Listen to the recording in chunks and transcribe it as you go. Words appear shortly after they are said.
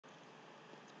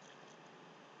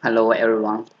Hello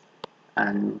everyone,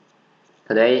 and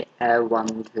today I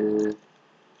want to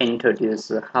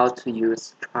introduce how to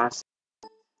use truss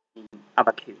in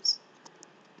ABAQUS.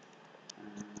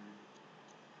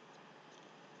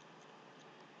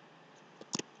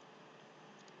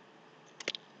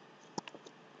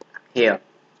 Here,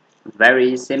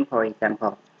 very simple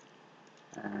example.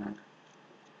 Uh,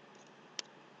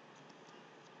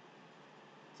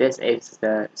 this is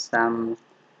some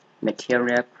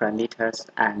material parameters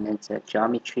and the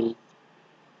geometry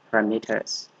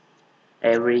parameters.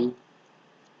 Every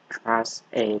truss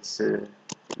is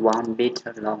 1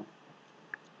 meter long,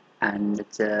 and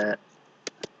the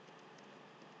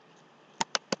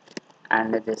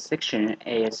section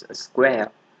is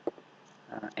square.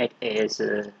 It is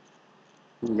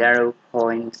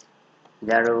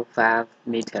 0.05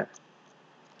 meter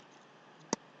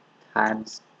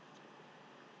times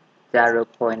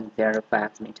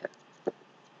 0.05 meter.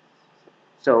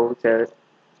 So the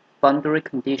boundary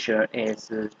condition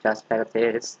is just like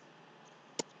this.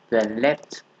 The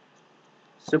left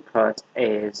support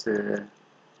is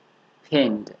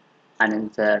pinned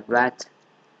and the right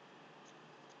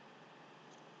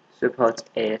support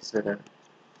is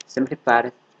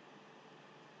simplified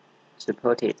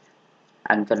supported,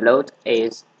 and the load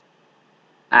is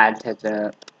at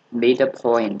the middle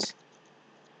point.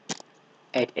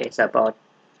 It is about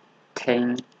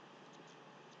 10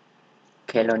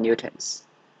 kilonewtons.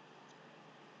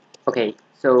 Okay,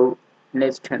 so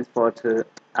let's transfer to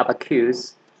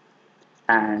ABAQUS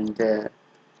and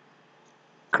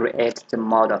create the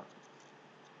model.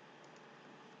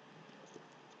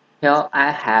 Here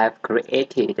I have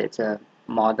created the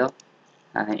model,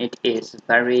 and it is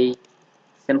very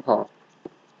simple.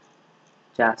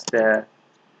 Just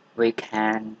we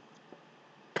can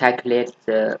calculate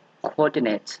the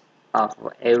coordinate of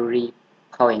every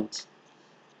point.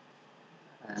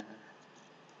 Uh,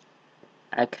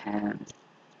 I can,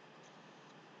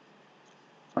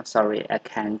 oh, sorry, I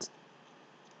can't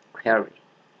query.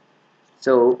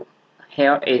 So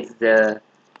here is the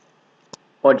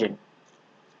origin.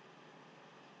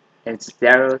 It's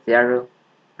 0, 0,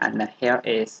 and here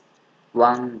is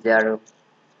 1, 0,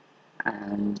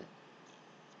 and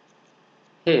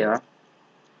here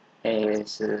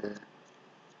is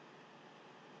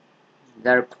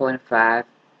 0.5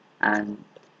 and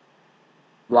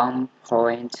 1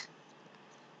 point.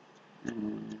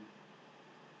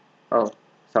 Oh,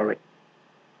 sorry.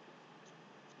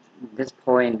 This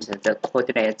point, the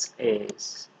coordinates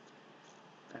is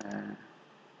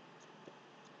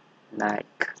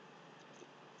like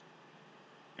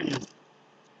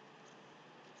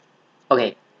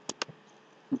okay.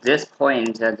 This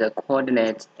point, the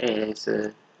coordinate is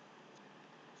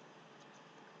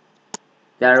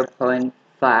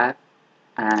 0.5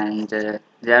 and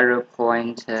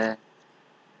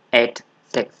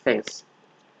 0.866,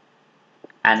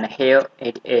 and here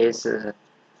it is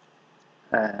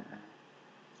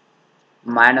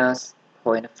minus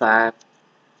 0.5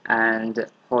 and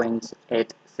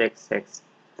 0.866.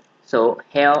 So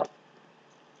here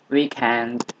we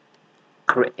can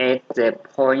create the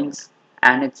points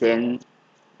and then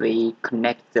we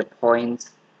connect the points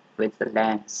with the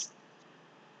length.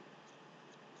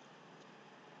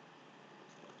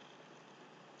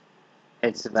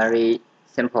 It's very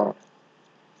simple.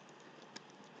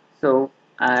 So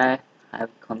I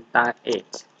have conduct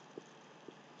it.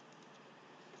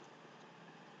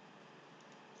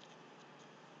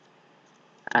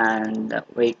 And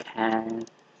we can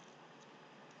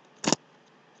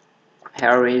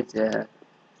query the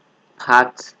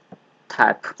part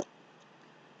type.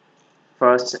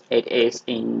 First, it is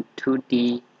in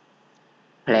 2D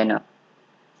planar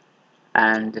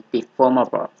and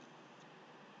deformable.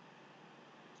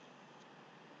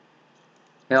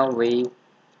 Here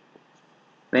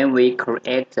when we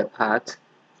create the part,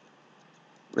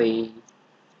 we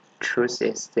choose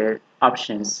the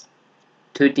options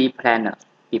 2D planar,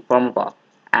 deformable,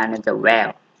 and the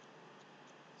well.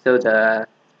 So the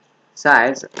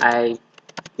size I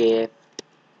give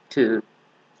 2,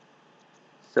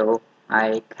 so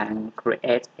I can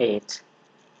create it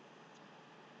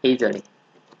easily.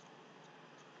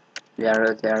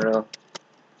 0, 0,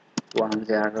 1,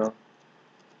 0,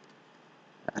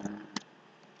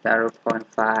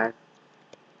 0.5,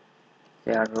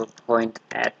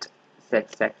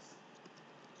 0.866,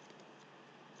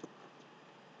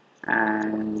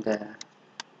 and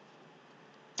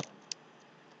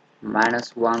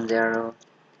minus 1, 0,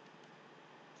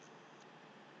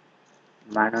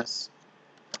 minus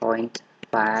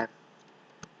 0.5,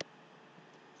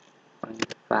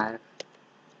 0.5,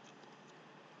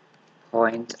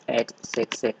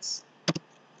 0.866,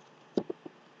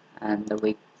 and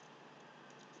we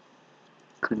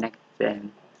connect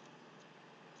them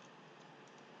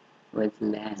with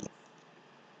length.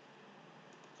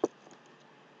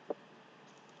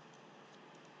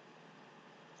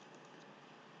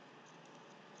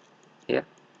 Here,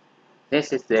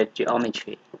 this is the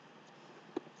geometry.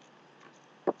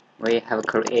 We have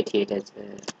created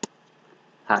the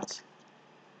part.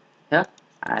 Here,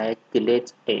 I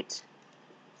delete it.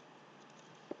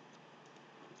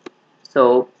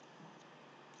 So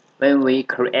when we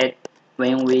created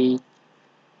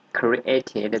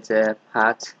the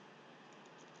part,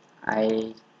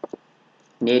 I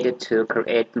needed to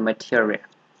create material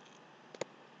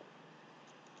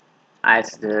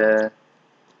as the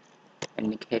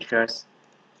indicators.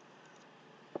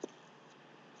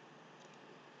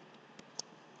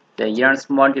 The Young's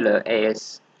modular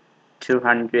is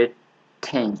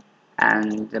 210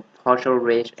 and the partial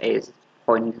rate is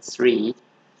 0.3.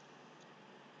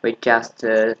 We just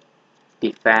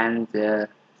define the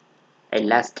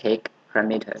elastic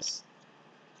parameters,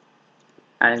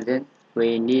 and then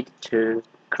we need to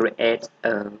create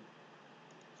a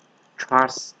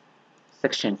truss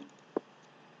section.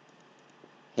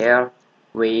 Here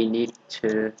we need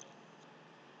to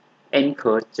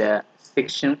input the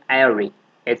section area.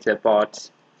 It's about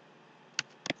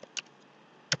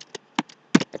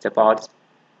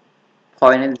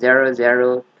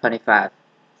 0.0025,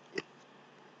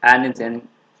 and then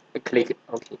click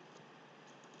OK.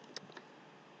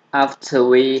 After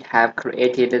we have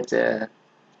created the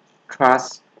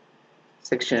truss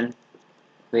section,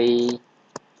 we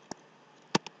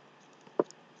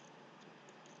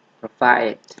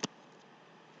provide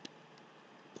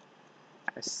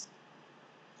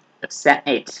assign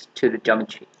it to the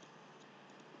geometry.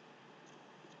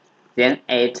 Then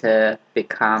it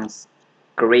becomes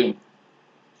green.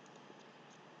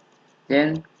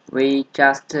 Then we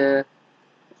just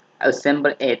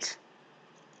assemble it.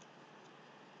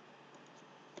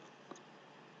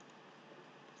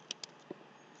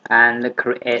 And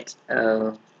create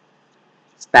a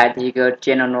static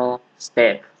general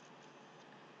step.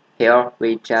 Here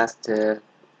we just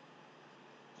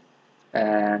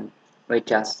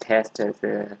test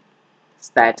the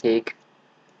static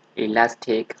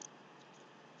elastic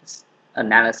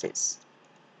analysis.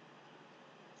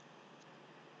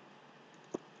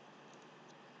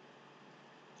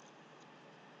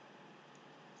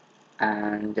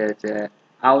 And the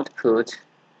output,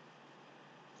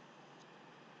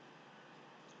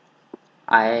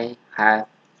 I have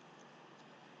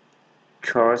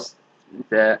chosen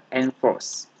the N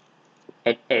force.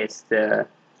 It is the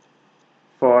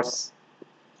force,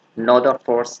 nodal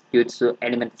force due to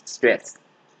element stress.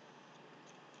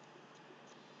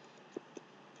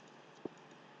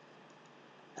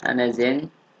 And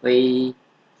then we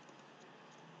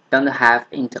don't have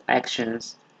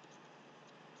interactions.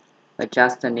 We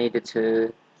just need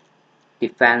to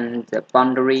define the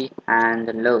boundary and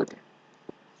the load.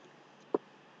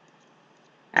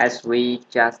 As we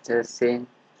just seen,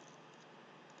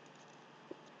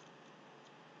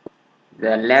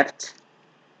 the left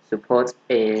support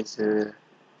is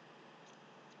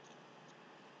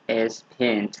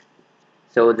pinned,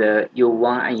 so the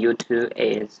U1 and U2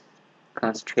 is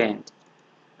constrained,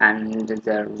 and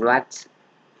the right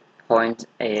point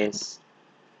is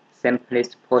simply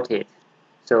supported,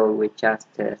 so we just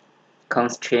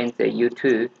constrain the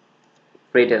U2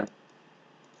 freedom.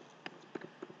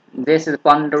 This is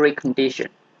boundary condition,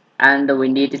 and we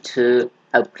need to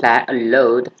apply a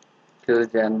load to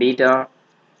the middle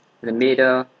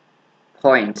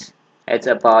point. It's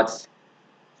about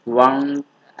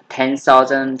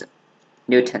 10,000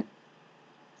 Newton.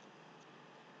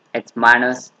 It's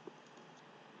minus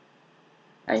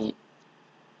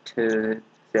to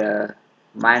the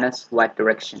minus y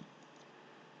direction.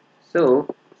 So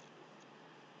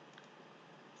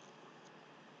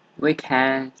we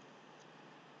can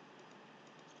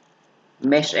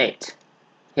mesh it.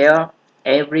 Here,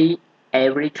 every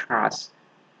truss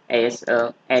is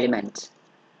an element.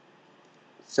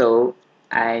 So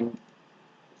I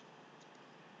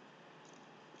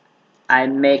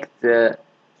make the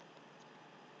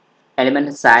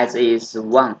element size is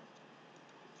 1.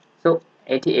 So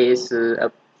it is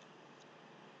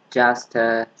just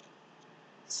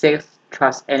 6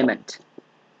 truss element.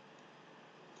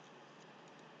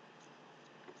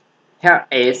 Here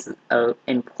is an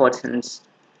important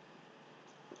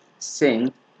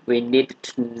thing we need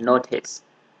to notice.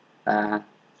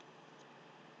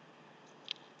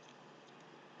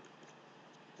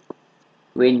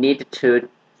 We need to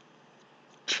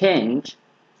change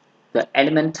the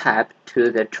element type to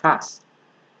the truss,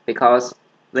 because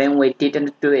When we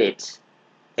didn't do it,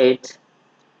 it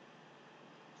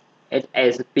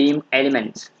is beam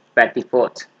element by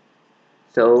default.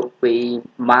 So we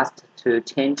must to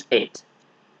change it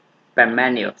by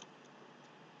manual.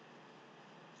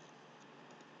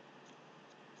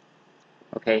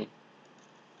 Okay.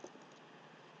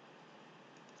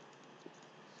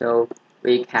 So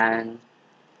we can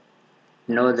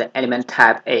know the element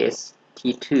type is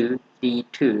T2,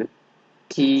 D2.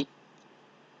 T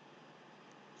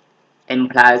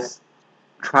implies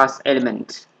truss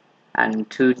element, and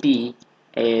 2D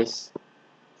is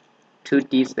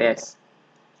 2D space.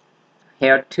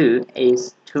 Here 2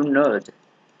 is 2 node.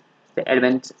 The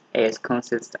element is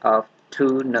consists of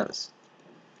 2 nodes.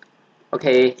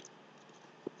 Okay,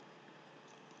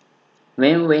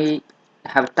 when we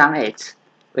have done it,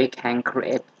 we can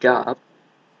create job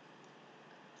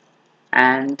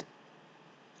and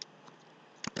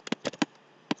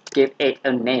give it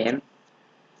a name,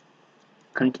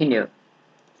 continue.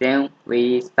 Then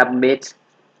we submit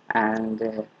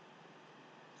and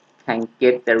can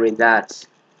get the results.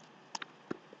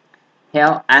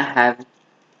 Here I have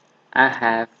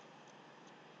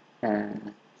uh,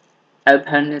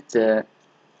 opened the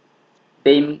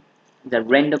beam, the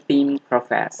random beam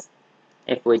process.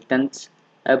 If we don't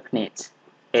open it,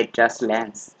 it just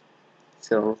lands.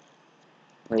 So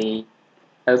we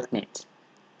open it.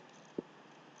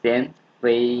 Then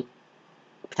we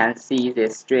can see the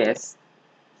stress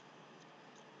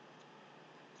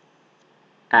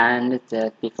and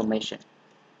the deformation.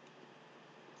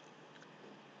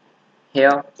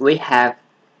 Here we have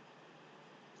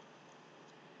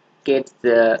get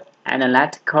the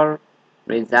analytical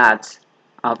result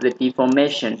of the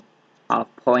deformation of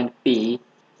point B.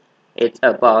 It's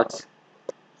about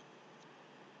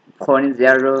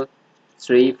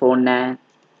 0.0349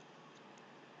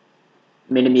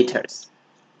 millimeters.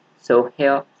 So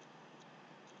here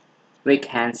we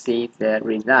can see the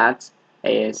result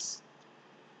is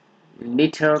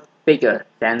little bigger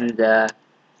than the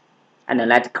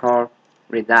analytical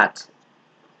result,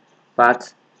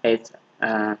 but it's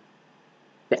the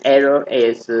error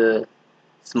is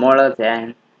smaller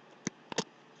than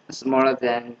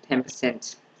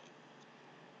 10%.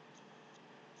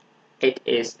 It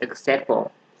is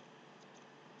acceptable.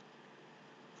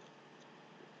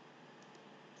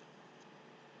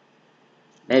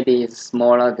 Maybe it's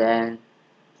smaller than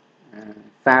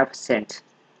 5%.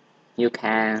 You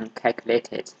can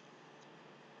calculate it.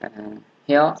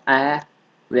 Here I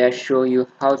will show you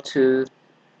how to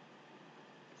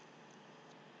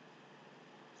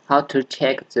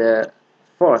check the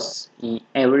force in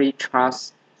every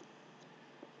truss.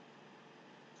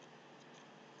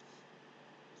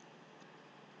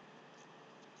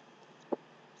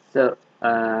 So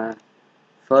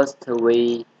first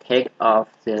we take off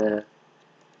the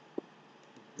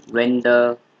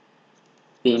render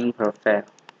beam profile.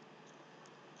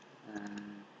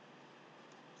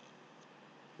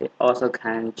 We also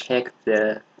can check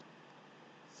the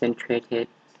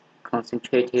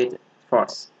concentrated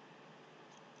force,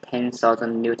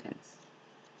 10,000 newtons.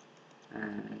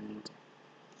 And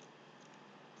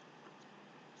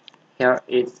here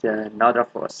is the nodal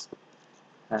force.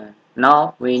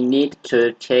 Now we need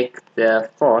to check the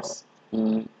force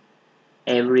in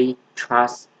every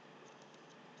truss.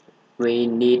 We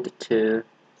need to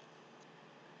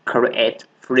create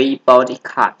free body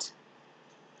cut.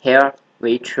 Here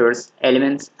we choose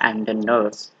elements and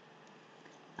nodes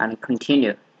and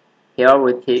continue. Here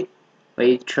we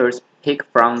choose pick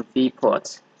from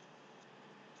viewport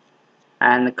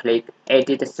and click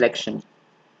edit selection.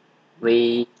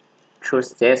 We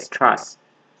choose this truss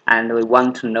and we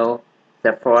want to know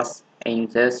the force in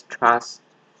this truss.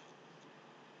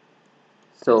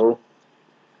 So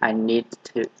I need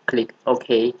to click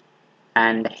OK,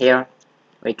 and here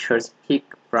we choose pick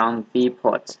from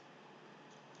viewport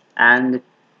and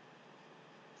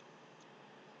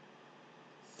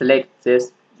select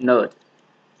this node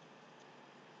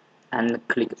and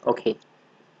click OK.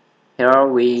 Here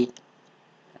we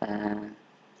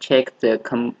check the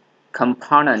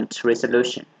component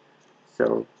resolution.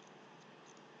 So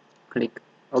click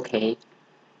OK,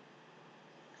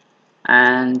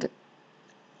 and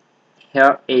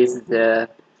here is the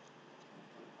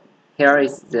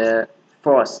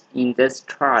force in this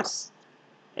truss.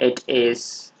 It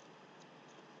is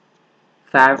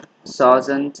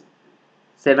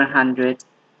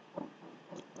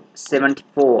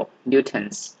 5,774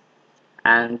 newtons.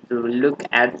 And look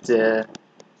at the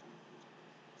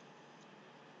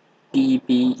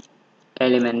dB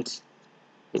element.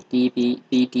 The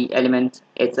BD element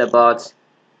is about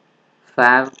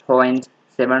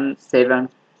 5.77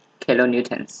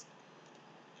 kilonewtons.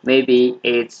 Maybe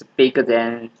it's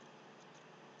bigger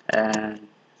uh,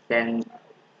 than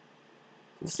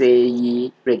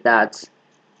CE result.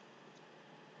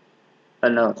 Oh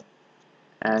no,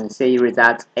 and CE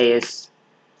result is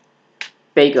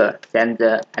bigger than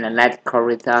the analytical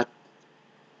result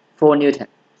 4 Newton.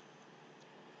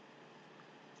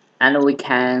 And we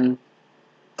can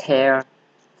tell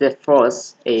the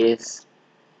force is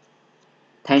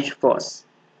tension force.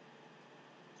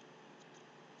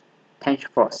 Tension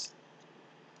force.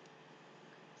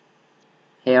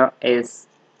 Here is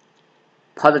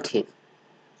positive,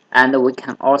 and we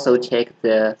can also check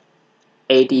the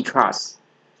AD truss.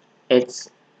 It's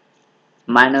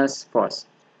minus force.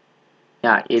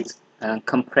 Yeah, it's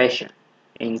compression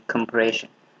in compression.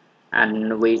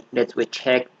 And we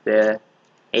check the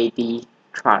AD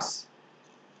truss.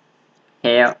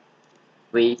 Here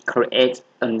we create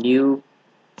a new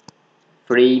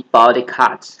free body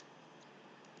cut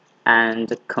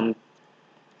and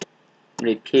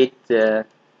repeat the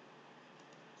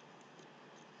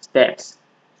steps.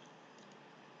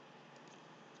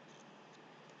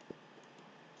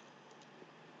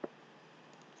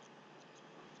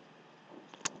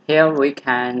 Here we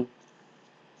can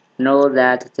know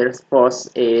that this force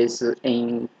is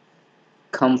in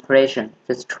compression,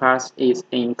 this truss is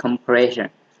in compression,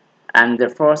 and the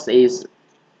force is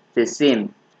the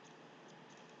same,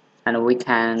 and we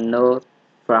can know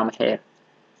from here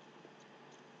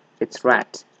it's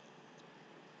right.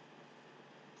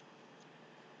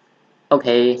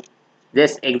 Okay,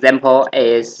 this example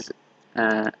is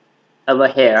over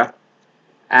here,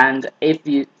 and if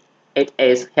it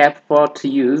is helpful to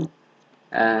you,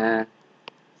 uh,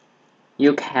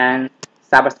 you can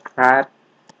subscribe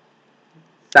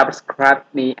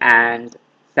me, and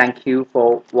thank you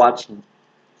for watching.